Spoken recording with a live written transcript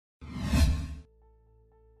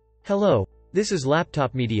Hello, this is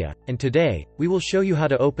Laptop Media, and today, we will show you how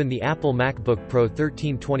to open the Apple MacBook Pro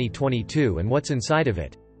 13 2022 and what's inside of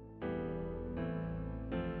it.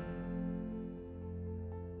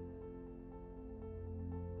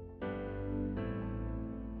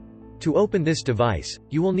 To open this device,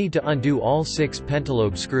 you will need to undo all 6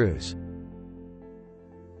 pentalobe screws.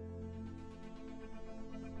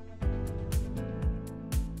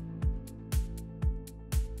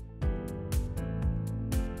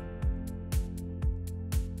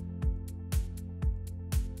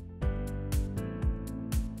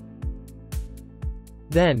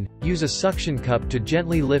 Then, use a suction cup to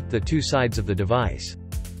gently lift the 2 sides of the device.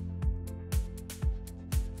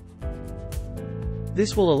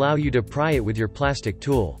 This will allow you to pry it with your plastic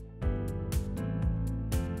tool.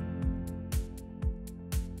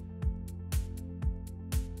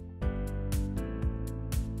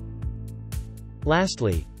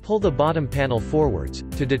 Lastly, pull the bottom panel forwards,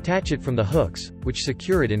 to detach it from the hooks, which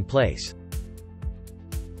secure it in place.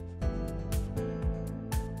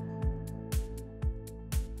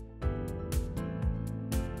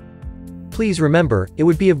 Please remember, it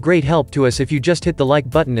would be of great help to us if you just hit the like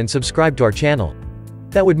button and subscribe to our channel.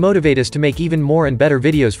 That would motivate us to make even more and better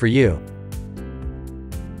videos for you.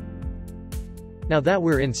 Now that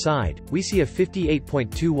we're inside, we see a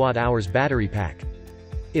 58.2 watt-hours battery pack.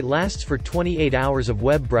 It lasts for 28 hours of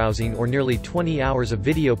web browsing or nearly 20 hours of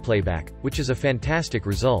video playback, which is a fantastic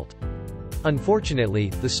result. Unfortunately,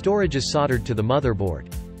 the storage is soldered to the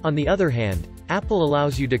motherboard. On the other hand, Apple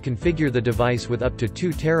allows you to configure the device with up to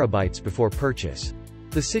 2 terabytes before purchase.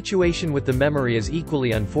 The situation with the memory is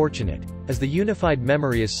equally unfortunate, as the unified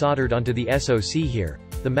memory is soldered onto the SoC here.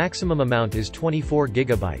 The maximum amount is 24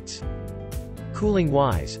 gigabytes.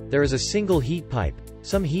 Cooling-wise, there is a single heat pipe,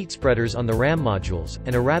 some heat spreaders on the RAM modules,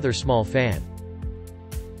 and a rather small fan.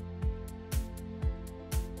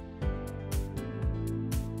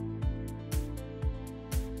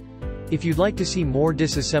 If you'd like to see more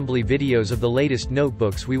disassembly videos of the latest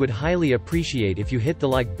notebooks, we would highly appreciate if you hit the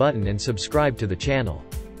like button and subscribe to the channel.